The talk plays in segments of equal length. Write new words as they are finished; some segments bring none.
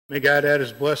May God add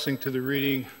his blessing to the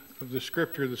reading of the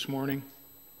scripture this morning,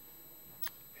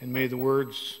 and may the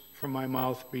words from my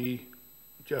mouth be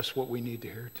just what we need to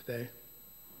hear today.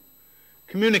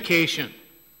 Communication.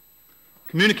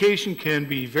 Communication can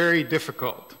be very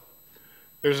difficult.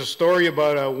 There's a story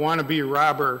about a wannabe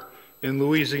robber in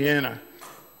Louisiana.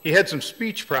 He had some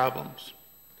speech problems.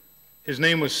 His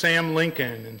name was Sam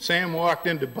Lincoln, and Sam walked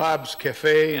into Bob's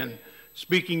Cafe and,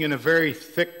 speaking in a very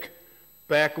thick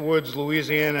backwoods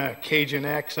Louisiana Cajun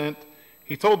accent,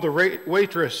 he told the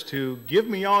waitress to give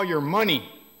me all your money.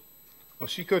 Well,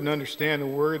 she couldn't understand a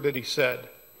word that he said.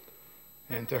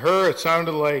 And to her, it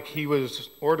sounded like he was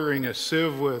ordering a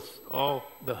sieve with all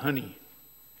the honey.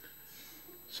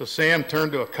 So Sam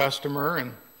turned to a customer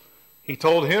and he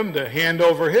told him to hand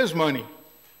over his money.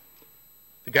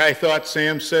 The guy thought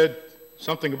Sam said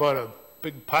something about a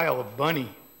big pile of money.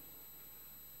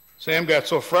 Sam got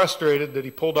so frustrated that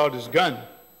he pulled out his gun.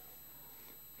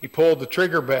 He pulled the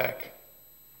trigger back.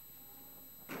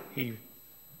 He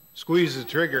squeezed the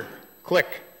trigger.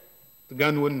 Click. The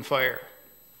gun wouldn't fire.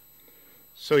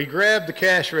 So he grabbed the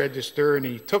cash register and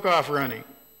he took off running.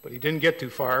 But he didn't get too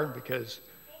far because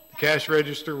the cash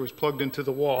register was plugged into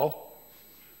the wall,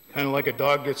 kind of like a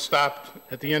dog gets stopped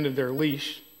at the end of their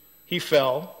leash. He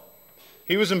fell.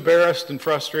 He was embarrassed and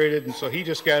frustrated, and so he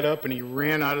just got up and he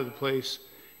ran out of the place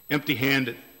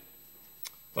empty-handed.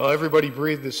 Well, everybody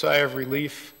breathed a sigh of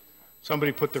relief.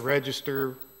 Somebody put the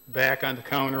register back on the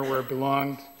counter where it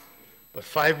belonged. But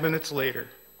 5 minutes later,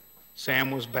 Sam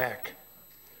was back.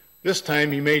 This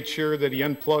time he made sure that he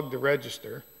unplugged the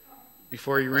register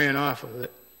before he ran off with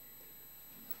it.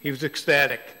 He was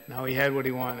ecstatic. Now he had what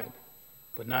he wanted.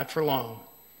 But not for long,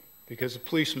 because a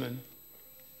policeman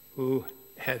who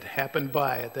had happened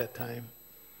by at that time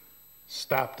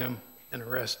stopped him and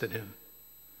arrested him.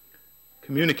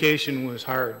 Communication was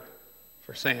hard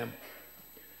for Sam.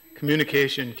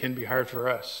 Communication can be hard for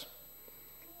us.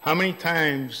 How many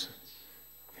times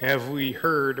have we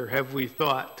heard or have we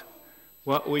thought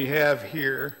what we have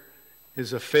here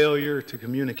is a failure to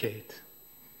communicate?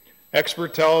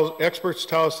 Experts tell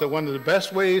us that one of the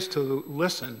best ways to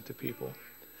listen to people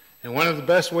and one of the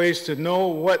best ways to know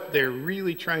what they're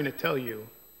really trying to tell you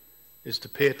is to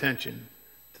pay attention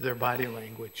to their body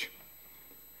language.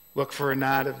 Look for a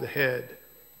nod of the head,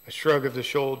 a shrug of the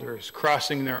shoulders,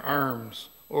 crossing their arms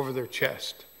over their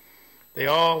chest. They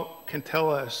all can tell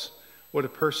us what a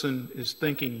person is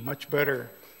thinking much better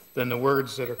than the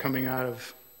words that are coming out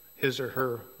of his or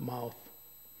her mouth.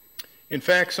 In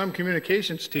fact, some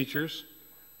communications teachers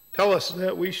tell us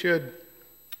that we should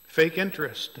fake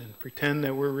interest and pretend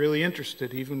that we're really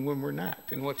interested even when we're not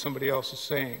in what somebody else is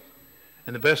saying.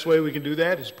 And the best way we can do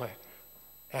that is by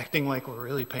acting like we're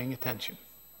really paying attention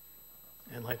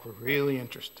and like we're really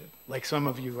interested, like some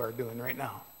of you are doing right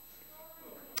now.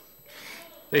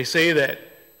 They say that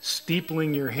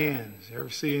steepling your hands. Ever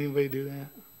see anybody do that?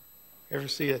 Ever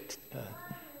see it?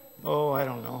 I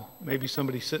don't know. Maybe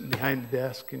somebody's sitting behind the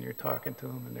desk and you're talking to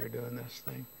them and they're doing this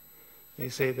thing. They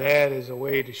say that is a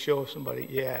way to show somebody,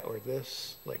 yeah, or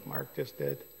this, like Mark just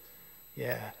did.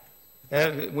 Yeah.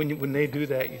 When they do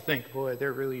that, you think, boy,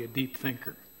 they're really a deep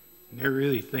thinker. And they're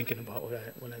really thinking about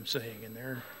what I'm saying, and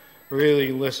they're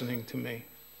really listening to me.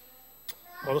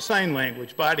 Well, sign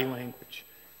language, body language,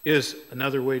 is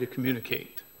another way to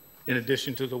communicate, in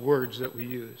addition to the words that we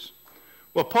use.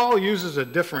 Well, Paul uses a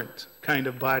different kind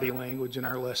of body language in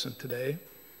our lesson today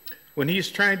when he's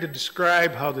trying to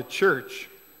describe how the church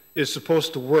is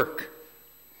supposed to work.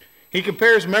 He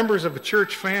compares members of a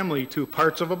church family to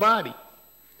parts of a body.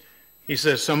 He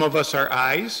says some of us are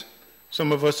eyes,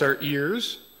 some of us are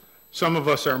ears, some of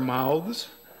us are mouths,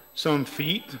 some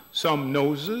feet, some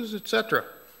noses, etc.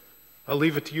 I'll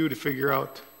leave it to you to figure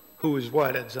out who is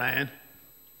what at Zion.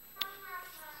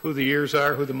 Who the ears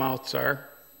are, who the mouths are.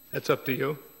 That's up to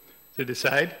you to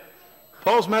decide.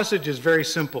 Paul's message is very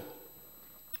simple,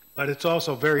 but it's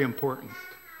also very important.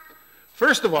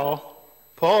 First of all,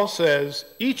 Paul says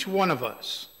each one of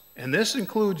us, and this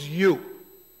includes you,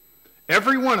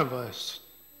 every one of us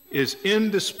is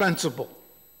indispensable.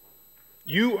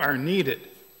 You are needed.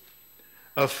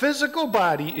 A physical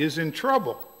body is in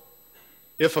trouble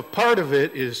if a part of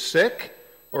it is sick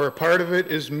or a part of it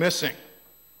is missing.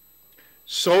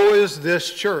 So is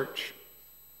this church.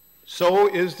 So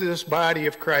is this body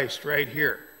of Christ right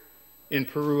here in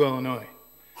Peru, Illinois.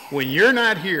 When you're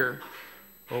not here,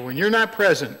 or when you're not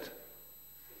present,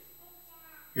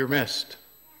 you're missed.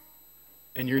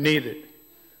 And you're needed.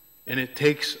 And it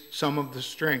takes some of the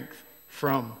strength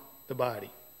from the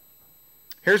body.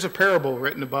 Here's a parable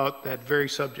written about that very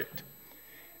subject.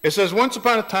 It says, once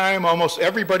upon a time, almost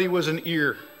everybody was an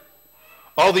ear.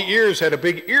 All the ears had a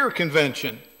big ear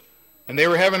convention, and they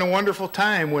were having a wonderful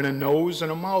time when a nose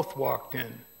and a mouth walked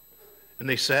in. And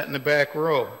they sat in the back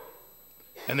row,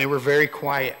 and they were very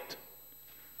quiet.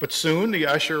 But soon the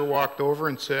usher walked over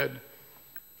and said,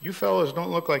 "You fellows don't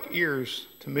look like ears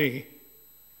to me.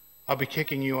 I'll be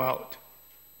kicking you out."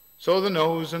 So the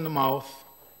nose and the mouth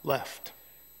left.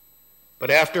 But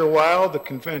after a while, the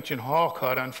convention hall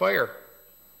caught on fire,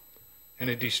 and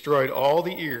it destroyed all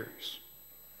the ears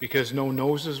because no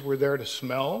noses were there to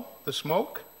smell the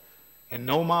smoke, and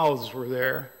no mouths were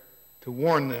there to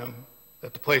warn them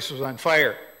that the place was on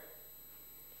fire.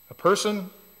 A person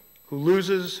who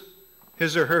loses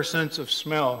his or her sense of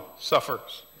smell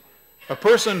suffers. A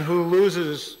person who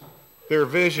loses their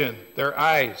vision, their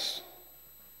eyes,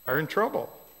 are in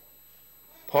trouble.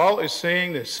 Paul is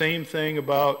saying the same thing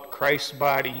about Christ's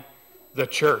body, the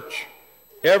church.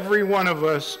 Every one of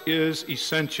us is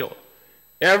essential.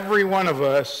 Every one of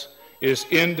us is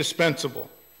indispensable.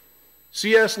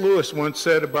 C.S. Lewis once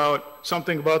said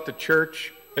something about the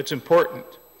church that's important.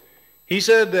 He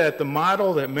said that the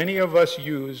model that many of us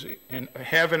use and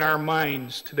have in our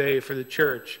minds today for the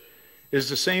church is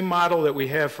the same model that we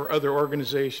have for other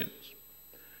organizations.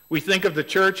 We think of the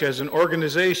church as an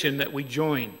organization that we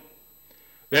join.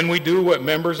 Then we do what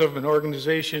members of an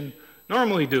organization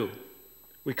normally do.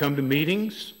 We come to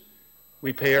meetings,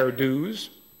 we pay our dues,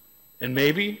 and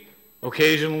maybe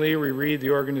occasionally we read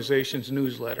the organization's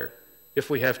newsletter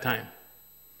if we have time.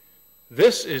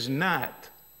 This is not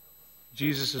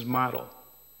Jesus' model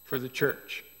for the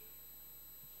church.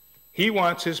 He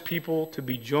wants his people to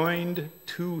be joined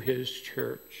to his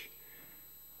church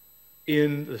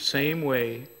in the same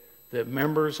way that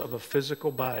members of a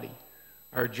physical body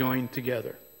are joined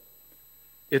together.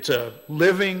 It's a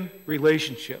living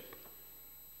relationship.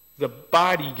 The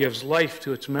body gives life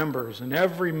to its members, and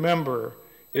every member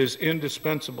is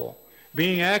indispensable.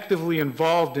 Being actively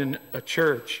involved in a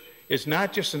church is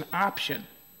not just an option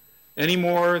any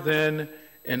more than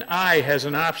an eye has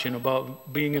an option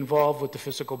about being involved with the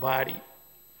physical body.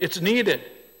 It's needed.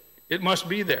 It must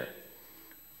be there.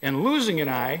 And losing an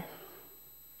eye,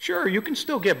 sure, you can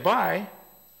still get by,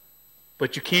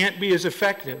 but you can't be as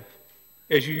effective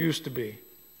as you used to be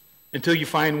until you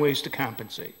find ways to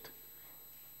compensate.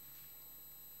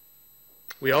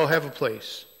 We all have a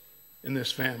place in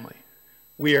this family.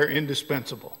 We are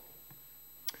indispensable.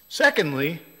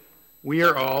 Secondly, we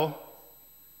are all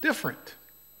different.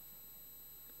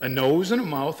 A nose and a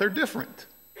mouth are different.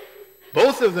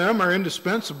 Both of them are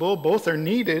indispensable, both are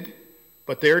needed,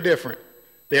 but they're different.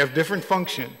 They have different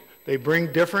function. They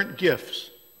bring different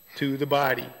gifts to the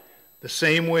body. The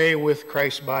same way with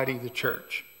Christ's body, the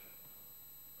church.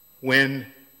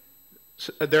 When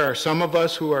there are some of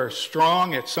us who are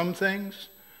strong at some things,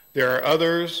 there are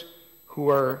others who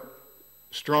are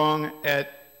strong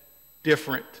at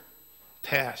different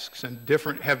tasks and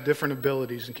have different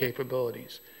abilities and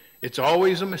capabilities. It's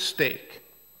always a mistake,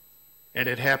 and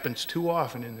it happens too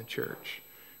often in the church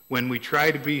when we try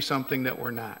to be something that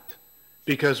we're not,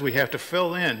 because we have to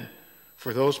fill in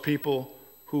for those people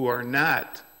who are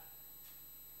not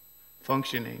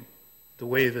functioning the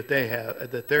way that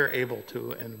they're able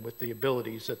to, and with the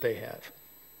abilities that they have.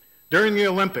 During the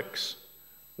Olympics,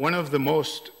 one of the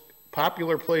most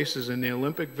popular places in the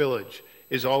Olympic Village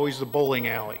is always the bowling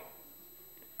alley.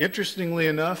 Interestingly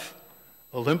enough,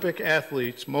 Olympic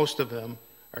athletes, most of them,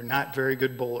 are not very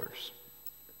good bowlers.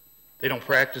 They don't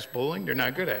practice bowling, they're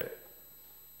not good at it.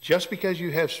 Just because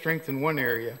you have strength in one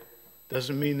area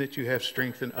doesn't mean that you have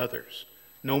strength in others.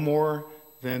 No more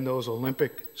than those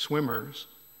Olympic swimmers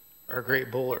are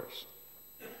great bowlers.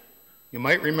 You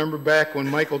might remember back when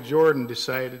Michael Jordan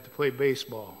decided to play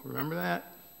baseball. Remember that?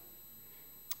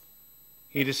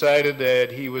 He decided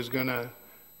that he was going to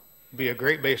be a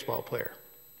great baseball player.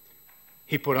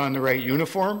 He put on the right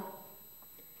uniform.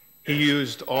 He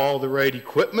used all the right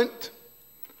equipment.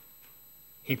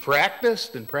 He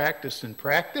practiced and practiced and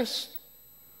practiced.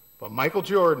 But Michael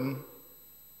Jordan,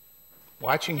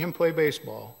 watching him play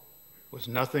baseball, was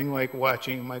nothing like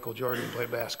watching Michael Jordan play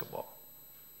basketball.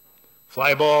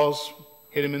 Fly balls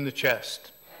hit him in the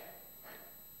chest.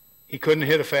 He couldn't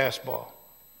hit a fastball.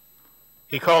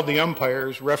 He called the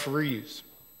umpires referees.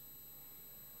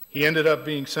 He ended up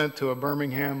being sent to a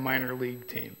Birmingham minor league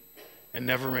team and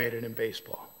never made it in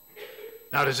baseball.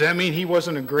 Now, does that mean he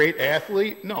wasn't a great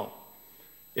athlete? No.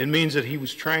 It means that he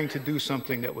was trying to do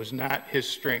something that was not his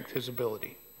strength, his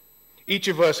ability. Each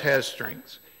of us has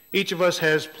strengths. Each of us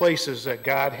has places that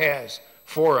God has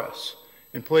for us,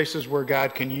 and places where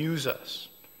God can use us.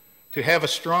 To have a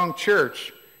strong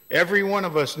church, every one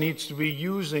of us needs to be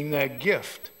using that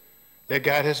gift that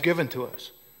God has given to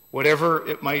us, whatever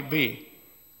it might be.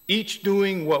 each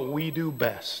doing what we do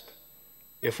best.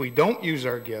 If we don't use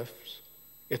our gifts,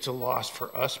 it's a loss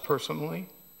for us personally,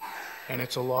 and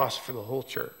it's a loss for the whole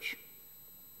church.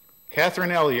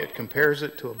 Catherine Elliott compares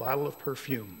it to a bottle of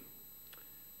perfume.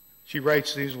 She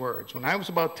writes these words, "When I was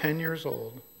about 10 years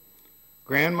old,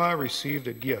 Grandma received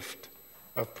a gift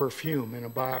of perfume in a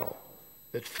bottle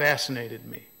that fascinated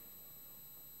me.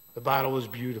 The bottle was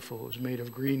beautiful. It was made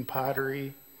of green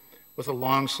pottery with a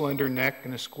long, slender neck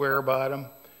and a square bottom.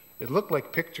 It looked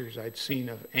like pictures I'd seen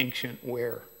of ancient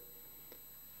ware.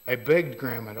 I begged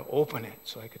Grandma to open it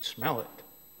so I could smell it.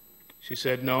 She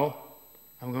said, 'No,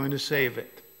 I'm going to save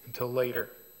it until later.'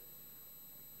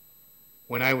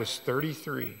 When I was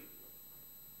 33,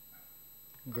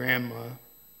 Grandma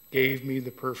gave me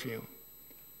the perfume,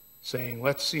 saying,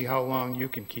 'Let's see how long you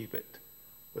can keep it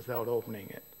without opening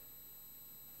it.'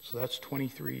 So that's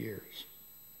 23 years.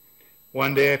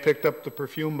 One day I picked up the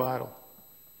perfume bottle.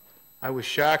 I was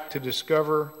shocked to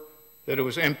discover that it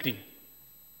was empty,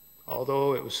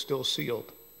 although it was still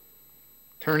sealed.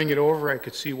 Turning it over, I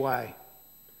could see why.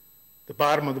 The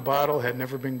bottom of the bottle had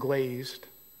never been glazed,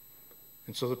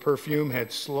 and so the perfume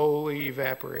had slowly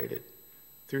evaporated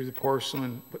through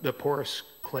the porous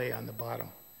clay on the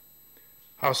bottom.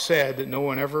 How sad that no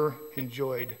one ever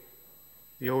enjoyed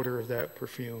the odor of that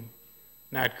perfume.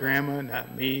 Not Grandma,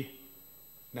 not me,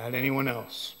 not anyone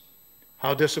else.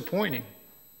 How disappointing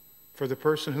for the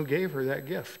person who gave her that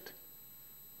gift.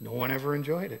 No one ever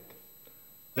enjoyed it.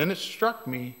 Then it struck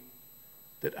me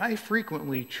that I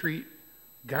frequently treat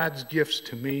God's gifts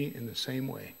to me in the same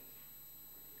way.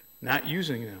 Not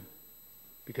using them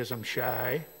because I'm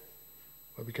shy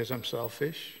or because I'm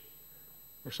selfish,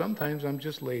 or sometimes I'm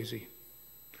just lazy.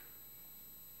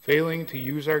 Failing to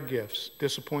use our gifts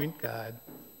disappoints God,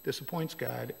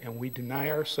 and we deny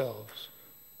ourselves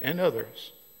and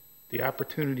others the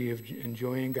opportunity of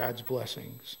enjoying God's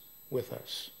blessings with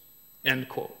us." End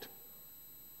quote.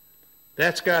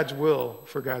 That's God's will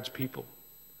for God's people,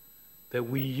 that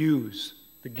we use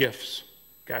the gifts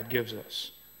God gives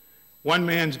us. One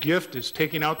man's gift is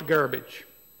taking out the garbage.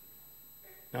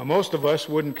 Now, most of us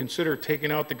wouldn't consider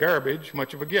taking out the garbage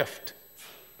much of a gift,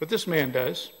 but this man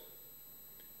does.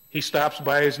 He stops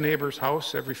by his neighbor's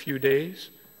house every few days,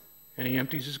 and he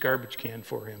empties his garbage can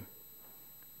for him.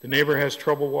 The neighbor has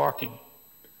trouble walking.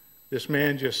 This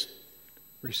man just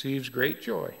receives great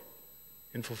joy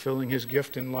in fulfilling his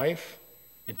gift in life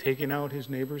and taking out his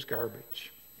neighbor's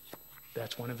garbage.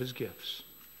 That's one of his gifts.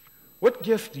 What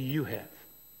gift do you have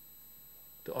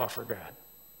to offer God?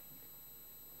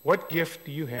 What gift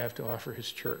do you have to offer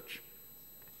his church?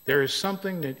 There is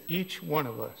something that each one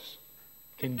of us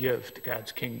can give to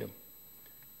God's kingdom.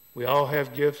 We all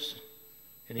have gifts,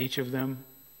 and each of them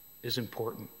is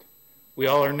important. We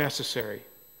all are necessary.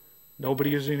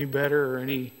 Nobody is any better or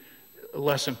any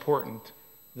less important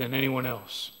than anyone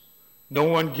else. No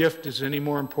one gift is any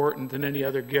more important than any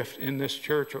other gift in this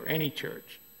church or any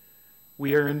church.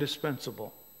 We are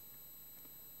indispensable.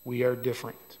 We are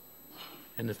different.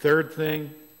 And the third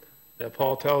thing that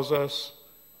Paul tells us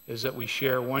is that we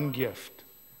share one gift,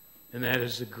 and that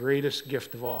is the greatest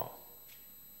gift of all,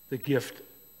 the gift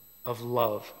of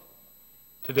love.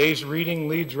 Today's reading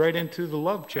leads right into the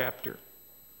love chapter,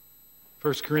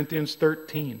 1 Corinthians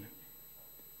 13,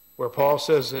 where Paul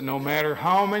says that no matter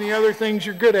how many other things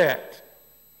you're good at,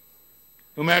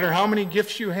 no matter how many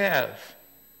gifts you have,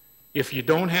 if you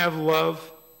don't have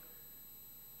love,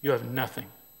 you have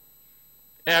nothing.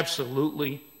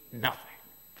 Absolutely nothing.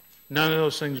 None of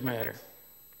those things matter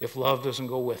if love doesn't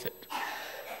go with it.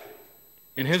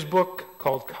 In his book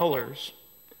called Colors,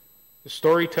 the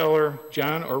storyteller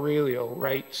John Aurelio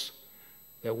writes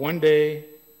that one day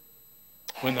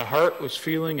when the heart was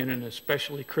feeling in an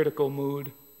especially critical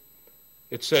mood,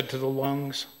 it said to the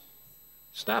lungs,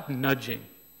 "Stop nudging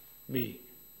me.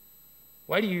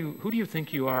 Who do you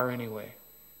think you are anyway?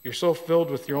 You're so filled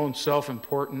with your own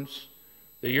self-importance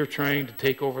that you're trying to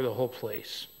take over the whole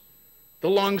place." The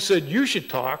lungs said, "You should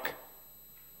talk.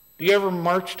 Do you ever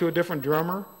march to a different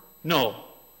drummer? No.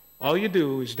 All you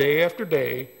do is day after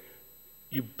day,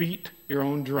 you beat your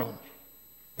own drum.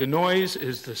 The noise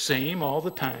is the same all the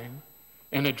time,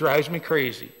 and it drives me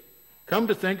crazy. Come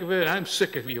to think of it, I'm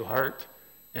sick of you, heart,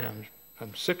 and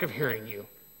I'm sick of hearing you."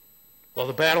 Well,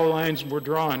 the battle lines were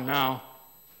drawn now.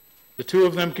 The two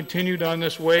of them continued on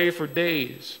this way for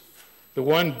days, the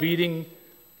one beating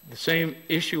the same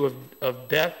issue of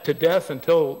death to death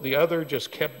until the other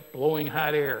just kept blowing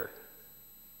hot air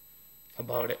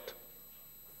about it.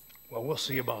 "Well, we'll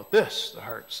see about this," the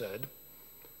heart said,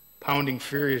 pounding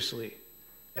furiously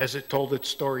as it told its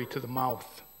story to the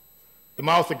mouth. The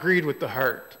mouth agreed with the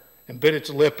heart and bit its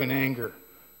lip in anger.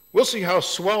 We'll see how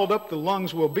swelled up the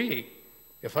lungs will be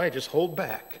if I just hold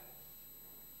back.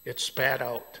 It spat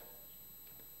out.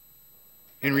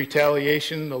 In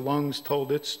retaliation, the lungs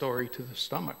told its story to the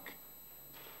stomach.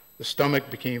 The stomach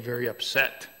became very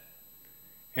upset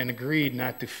and agreed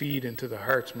not to feed into the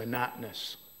heart's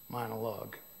monotonous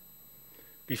monologue.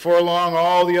 Before long,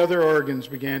 all the other organs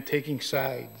began taking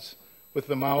sides with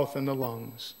the mouth and the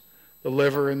lungs, the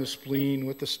liver and the spleen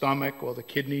with the stomach, while the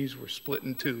kidneys were split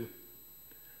in two.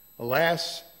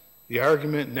 Alas, the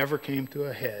argument never came to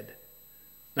a head.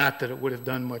 Not that it would have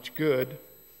done much good,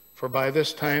 for by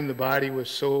this time the body was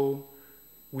so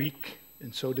weak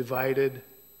and so divided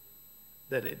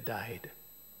that it died.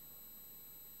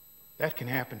 That can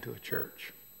happen to a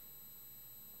church.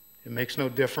 It makes no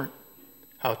difference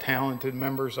how talented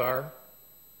members are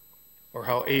or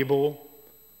how able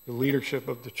the leadership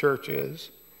of the church is.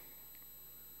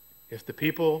 If the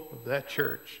people of that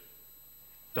church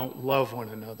don't love one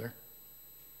another,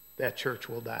 that church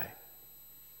will die.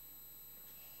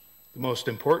 The most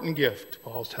important gift,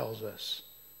 Paul tells us,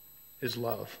 is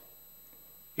love.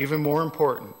 Even more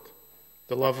important,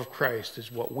 the love of Christ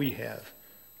is what we have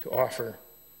to offer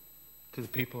to the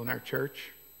people in our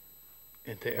church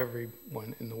and to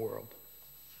everyone in the world.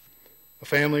 A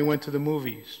family went to the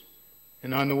movies,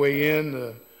 and on the way in,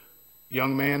 the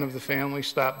young man of the family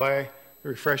stopped by the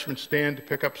refreshment stand to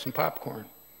pick up some popcorn.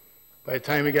 By the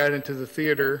time he got into the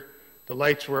theater, the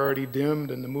lights were already dimmed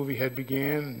and the movie had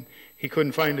began, and he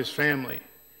couldn't find his family.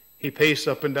 He paced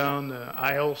up and down the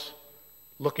aisles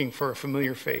looking for a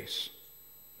familiar face.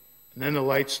 And then the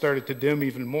lights started to dim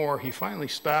even more. He finally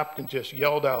stopped and just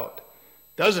yelled out,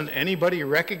 "Doesn't anybody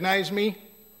recognize me?"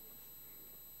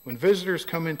 When visitors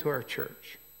come into our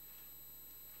church,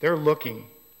 they're looking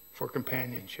for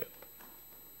companionship.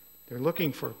 They're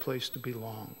looking for a place to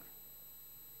belong.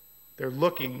 They're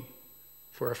looking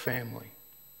for a family.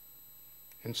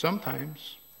 And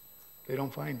sometimes they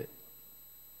don't find it.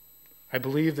 I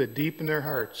believe that deep in their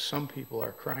hearts, some people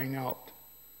are crying out,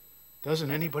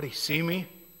 "Doesn't anybody see me?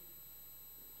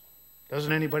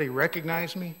 Doesn't anybody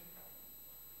recognize me?"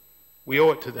 We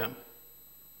owe it to them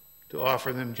to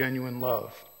offer them genuine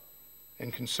love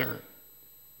and concern,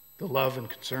 the love and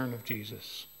concern of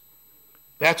Jesus.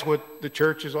 That's what the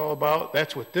church is all about.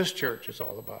 That's what this church is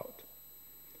all about.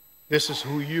 This is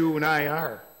who you and I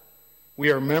are. We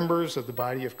are members of the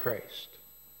body of Christ.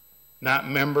 Not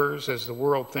members as the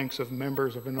world thinks of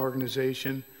members of an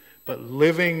organization, but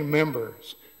living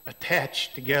members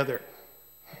attached together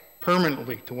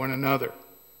permanently to one another,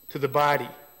 to the body,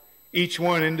 each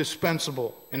one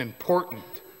indispensable and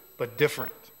important, but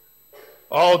different.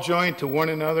 All joined to one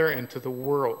another and to the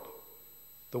world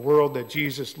that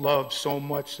Jesus loved so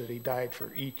much that he died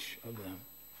for each of them.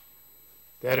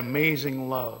 That amazing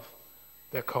love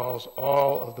that calls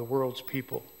all of the world's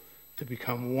people to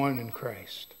become one in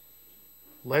Christ.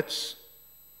 Let's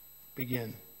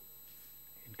begin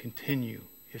and continue,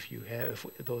 if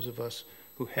those of us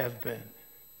who have been,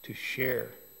 to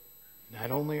share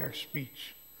not only our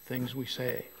speech, things we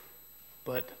say,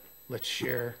 but let's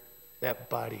share that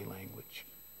body language.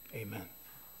 Amen.